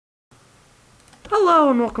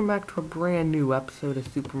Hello and welcome back to a brand new episode of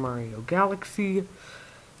Super Mario Galaxy.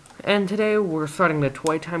 And today we're starting the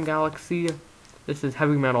Toy Time Galaxy. This is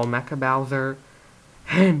Heavy Metal Mecha Bowser.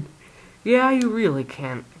 And yeah, you really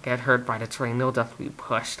can't get hurt by the train, you'll just be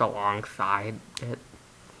pushed alongside it.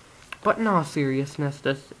 But in all seriousness,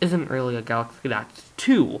 this isn't really a galaxy that's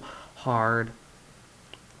too hard.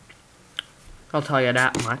 I'll tell you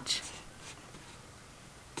that much.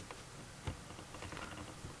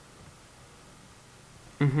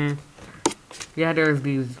 Yeah, there's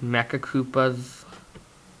these Mecha Koopas.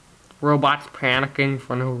 Robots panicking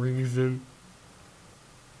for no reason.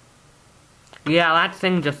 Yeah, that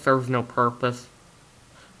thing just serves no purpose.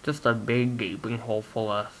 Just a big gaping hole full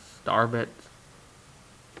of star bits.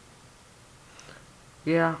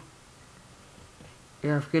 Yeah.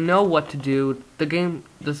 Yeah, if you know what to do,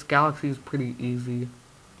 this galaxy is pretty easy.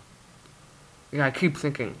 Yeah, I keep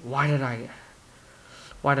thinking, why did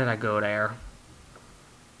I go there?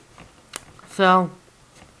 So,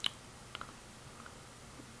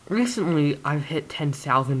 recently I've hit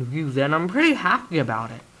 10,000 views and I'm pretty happy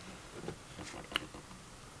about it.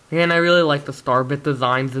 And I really like the starbit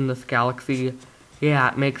designs in this galaxy.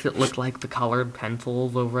 Yeah, it makes it look like the colored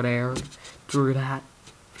pencils over there drew that.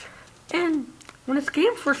 And when this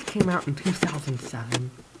game first came out in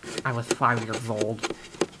 2007, I was 5 years old.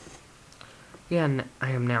 Yeah, and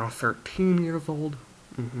I am now 13 years old.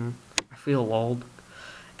 I feel old.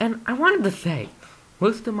 And I wanted to say,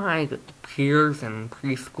 most of my peers in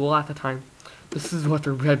preschool at the time, this is what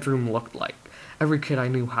their bedroom looked like. Every kid I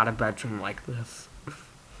knew had a bedroom like this.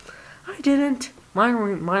 I didn't.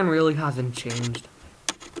 Mine really hasn't changed.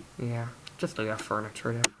 Yeah, just like a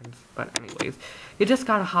furniture difference. But anyways, you just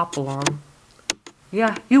gotta hop along.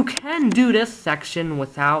 Yeah, you can do this section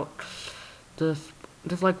without this.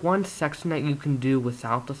 There's like one section that you can do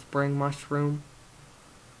without the spring mushroom.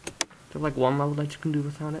 There's like one level that you can do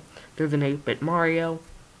without it. There's an 8-bit Mario.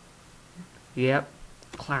 Yep.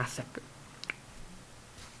 Classic.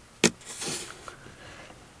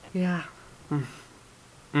 Yeah.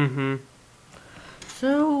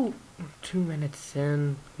 So, 2 minutes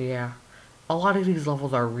in, yeah. A lot of these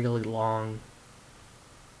levels are really long.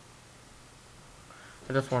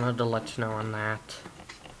 I just wanted to let you know on that.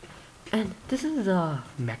 And this is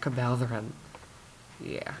Mecha Bowser and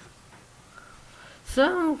yeah.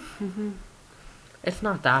 So, it's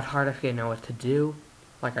not that hard if you know what to do,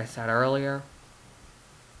 like I said earlier.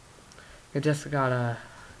 You just gotta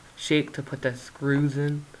shake to put the screws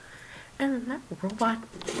in. And that robot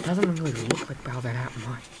doesn't really look like Bowser that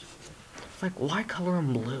much. It's like, why color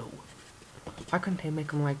him blue? Why couldn't they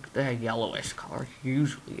make him like the yellowish color he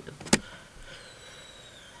usually is?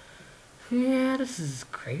 Yeah, this is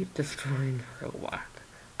great, destroying the robot.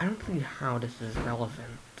 I don't see how this is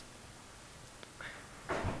relevant.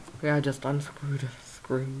 Yeah, I just unscrewed a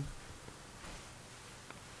screw.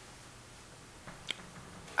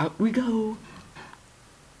 Out we go!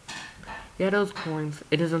 Yeah, those coins.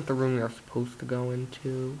 It isn't the room you're supposed to go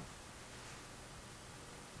into.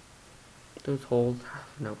 Those holes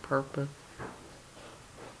have no purpose.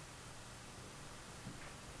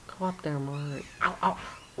 Go up there, Mario. Ow, ow!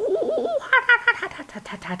 Ooh,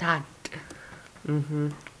 hot.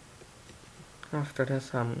 After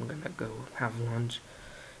this, I'm gonna go have lunch.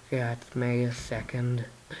 Yeah, it's May 2nd,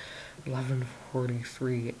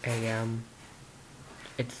 11:43 a.m.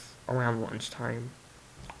 It's around lunchtime.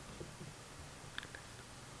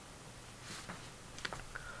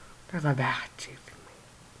 There's a bat chasing me.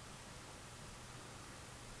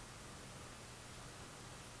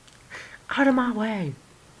 Out of my way!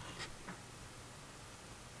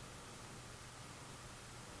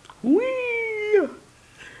 Whee!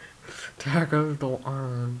 There goes the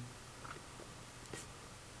arm.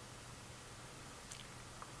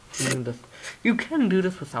 You can do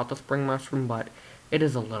this without the spring mushroom, but it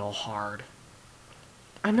is a little hard.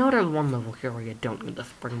 I know there's one level here where you don't need the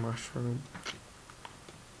spring mushroom.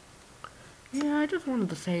 Yeah, I just wanted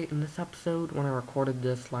to say in this episode, when I recorded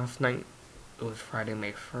this last night, it was Friday,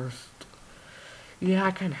 May 1st. Yeah,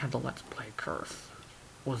 I kinda had the Let's Play curse.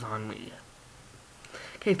 Was on me.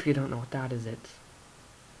 In case you don't know what that is, it's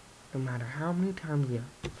no matter how many times you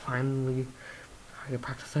finally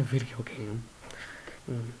practice a video game,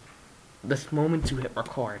 this moment you hit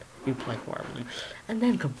record, you play horribly, and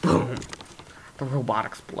then kaboom! The robot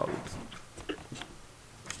explodes.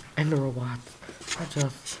 And the robots are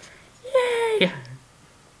just, yay!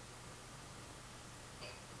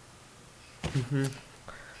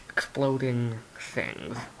 Exploding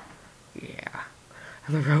things. Yeah.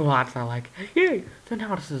 And the robots are like, yay! So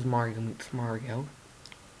now this is Mario meets Mario.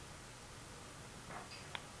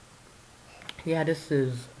 Yeah, this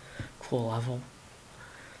is a cool level.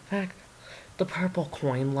 Heck, the purple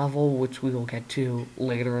coin level, which we will get to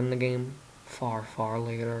later in the game, far, far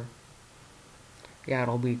later. Yeah,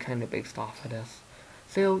 it'll be kind of based off of this.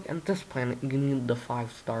 So, at this planet, you need the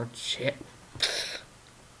 5-star shit.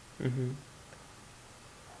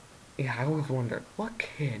 Yeah, I always wondered, what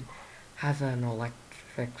kid has an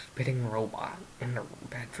electric spitting robot in their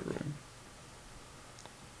bedroom?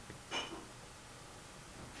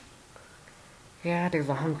 Yeah, there's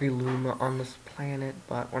a hungry Luma on this planet,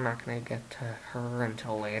 but we're not gonna get to her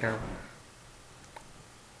until later.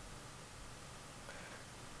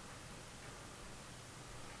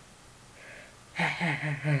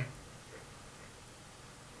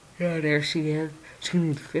 Yeah, there she is. She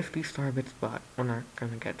needs 50 star bits, but we're not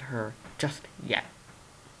gonna get to her just yet.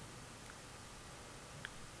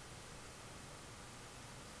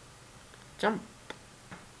 Jump.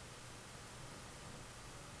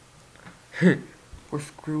 We're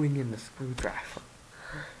screwing in the screwdriver.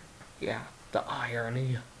 Yeah, the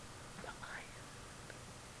irony. The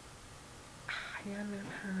iron.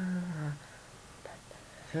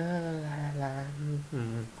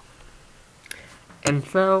 And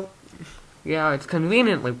so, yeah, it's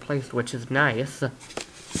conveniently placed, which is nice.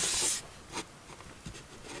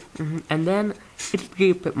 And then,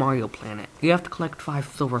 escape at Mario Planet. You have to collect 5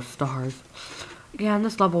 silver stars. Yeah, and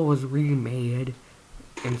this level was remade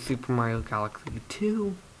in Super Mario Galaxy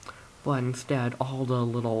 2, but instead all the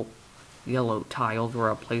little yellow tiles were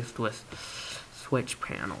replaced with switch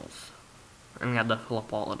panels, and you had to fill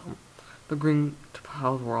up all of them. The green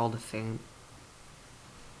tiles were all the same.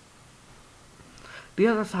 The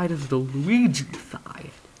other side is the Luigi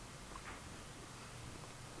side.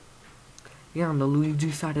 Yeah, on the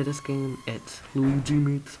Luigi side of this game, it's Luigi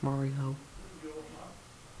meets Mario.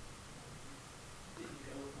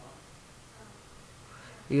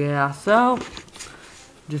 Yeah, so,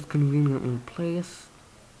 just conveniently placed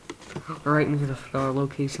right near the star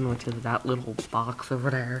location, which is that little box over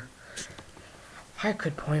there. I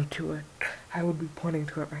could point to it. I would be pointing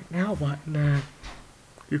to it right now, but nah,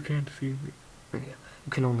 you can't see me. Yeah,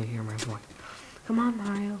 you can only hear my voice. Come on,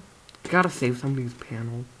 Mario. You gotta save some of these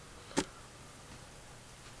panels.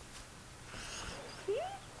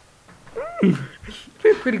 It'd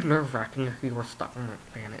be pretty nerve-wracking if you were stuck on that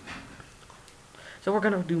planet. So we're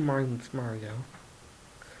gonna do Mario's Mario.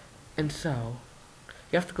 And so,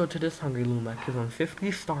 you have to go to this Hungry Luma, give him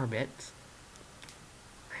 50 star bits.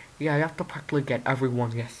 Yeah, you have to practically get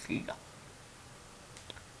everyone you see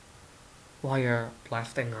while you're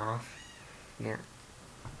blasting off. Yeah.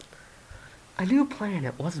 A new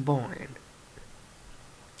planet was born.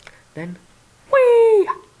 Then, whee!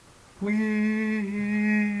 Whee!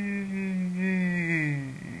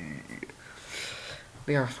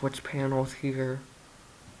 There are switch panels here.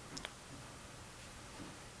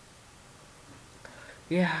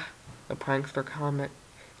 Yeah, the Prankster Comet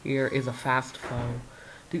here is a fast foe.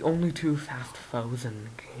 The only 2 fast foes in the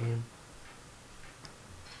game.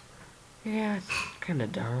 Yeah, it's kinda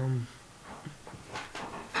dumb.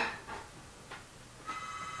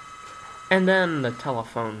 And then the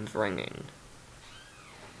telephone's ringing.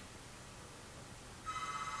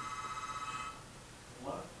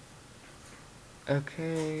 What?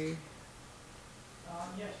 Okay.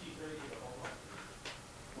 Yeah, she's ready to go.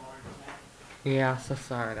 Yeah, so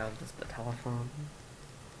sorry, that was just the telephone.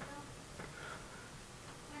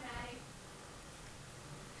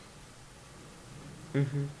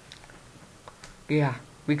 Yeah,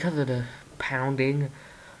 because of the pounding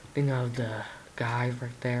thing of the guys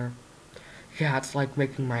right there. Yeah, it's like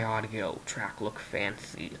making my audio track look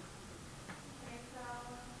fancy.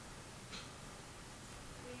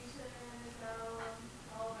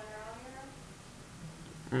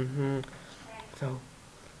 So,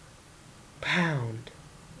 pound.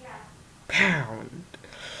 Pound.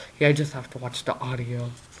 Yeah, I just have to watch the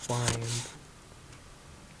audio lines.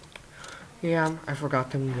 Yeah, I forgot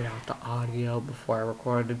to mute out the audio before I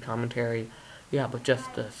recorded commentary. Yeah, but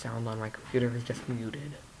just the sound on my computer is just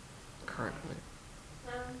muted currently.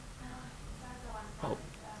 Oh.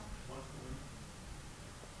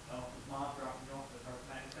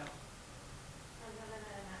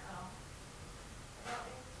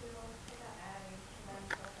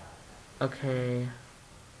 Okay.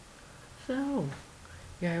 So,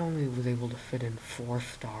 yeah, I only was able to fit in 4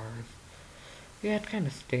 stars. Yeah, it kinda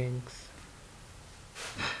stinks.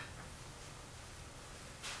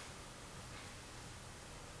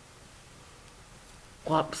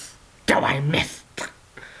 Whoops. Oh, I missed!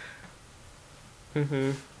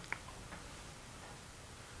 We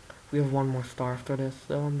have 1 more star after this,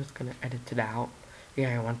 so I'm just gonna edit it out.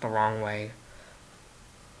 Yeah, I went the wrong way.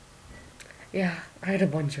 Yeah, I had a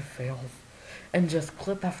bunch of fails. and just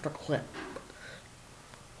clip after clip.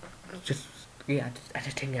 Just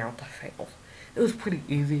editing out the fails. It was pretty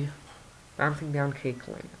easy. Bouncing down Cake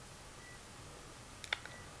Lane.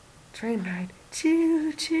 Train ride.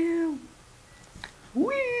 Choo choo.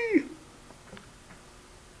 Whee!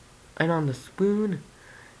 And on the spoon,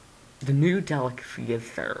 the new delicacy is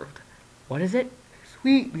served. What is it?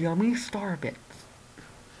 Sweet, yummy Starbits.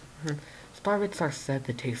 Starbits are said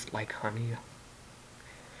to taste like honey.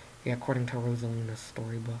 Yeah, according to Rosalina's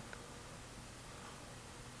storybook.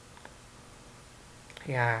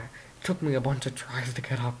 Yeah, it took me a bunch of tries to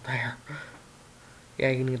get up there. Yeah,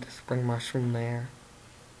 you need the spring mushroom there.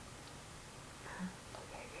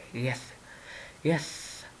 Yes,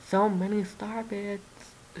 yes, so many Starbits.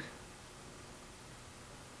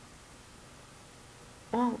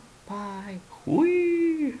 Oh, bye.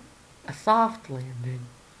 Whee! A soft landing.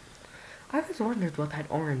 I always wondered what that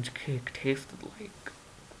orange cake tasted like.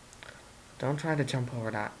 Don't try to jump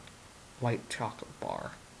over that white chocolate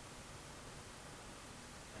bar.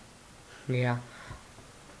 Yeah.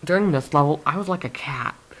 During this level, I was like a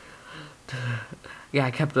cat. Yeah,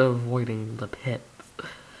 I kept avoiding the pits.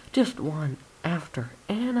 Just one after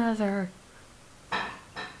another.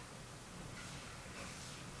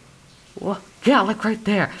 Whoa. Yeah, like right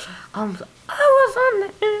there. I was on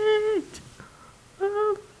the edge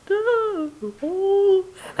of the hole.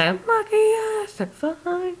 I'm lucky I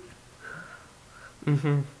survived.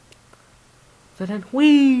 So then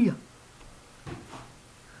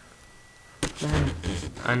then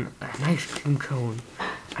an ice cream cone.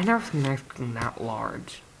 I never seen an ice cream that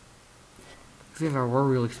large. It's either we're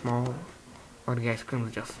really small or the ice cream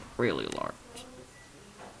is just really large.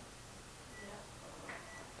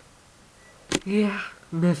 Yeah,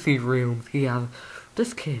 messy rooms. Yeah,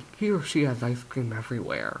 this kid, he or she has ice cream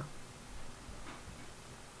everywhere.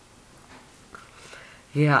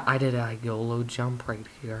 Yeah, I did a YOLO jump right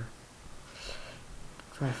here.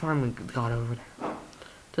 So I finally got over there.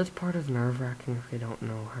 This part is nerve-wracking if you don't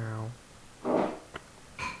know how.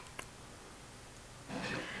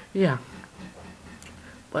 Yeah.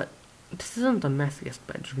 But this isn't the messiest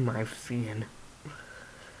bedroom I've seen.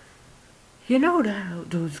 You know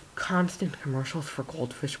those constant commercials for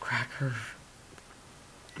Goldfish crackers?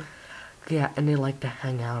 Yeah, and they like to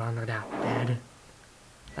hang out under that bed.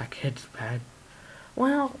 That kid's bed.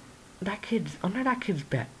 Well, under that kid's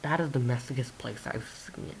bed, that is the messiest place I've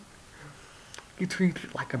seen. He treats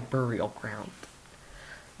it like a burial ground.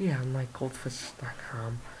 Yeah, and like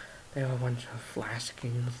Goldfish.com, they have a bunch of flash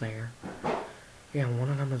games there. Yeah, one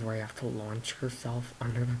of them is where you have to launch yourself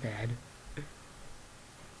under the bed.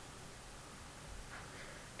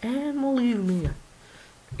 And believe me,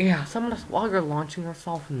 yeah, some of this, while you're launching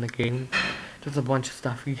yourself in the game, there's a bunch of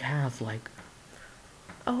stuff he has, like,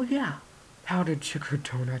 oh yeah, powdered sugar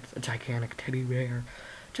donuts, a gigantic teddy bear,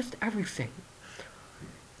 just everything.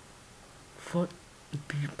 Foot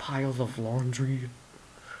deep piles of laundry.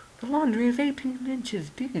 The laundry is 18 inches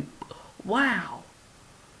deep. Wow.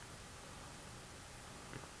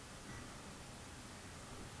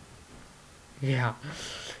 Yeah,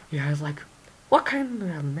 it's like, what kind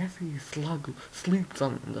of messy slug sleeps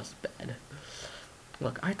on this bed?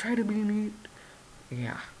 Look, I try to be neat.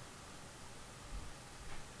 Yeah.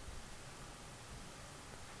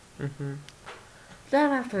 Then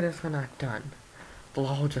after this, we're not done. The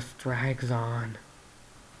level just drags on.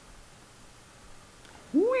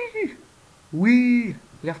 Wee! We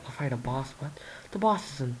have to fight a boss, but the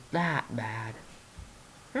boss isn't that bad.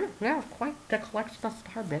 Yeah, quite to collect the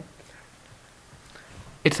Starbits.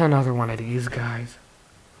 It's another one of these guys.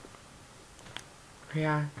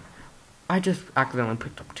 Yeah, I just accidentally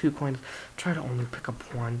picked up 2 coins. Try to only pick up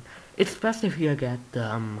 1. It's best if you get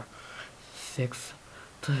 6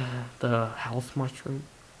 to the health mushroom.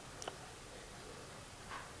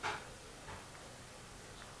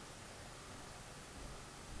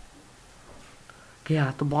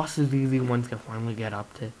 Yeah, the boss is easy once you finally get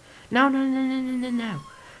up to. No.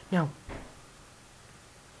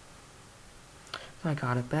 So I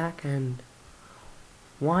got it back and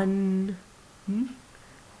 1.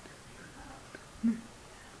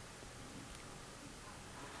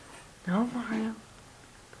 No, Mario.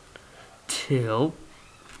 2.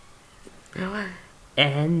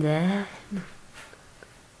 And then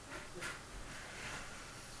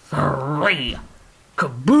 3.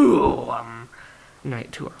 Kaboom!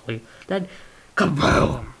 Night too early. Then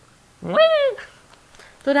kaboom! Whee!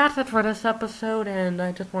 So that's it for this episode, and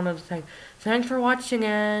I just wanted to say thanks for watching,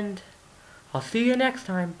 and I'll see you next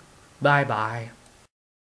time. Bye bye.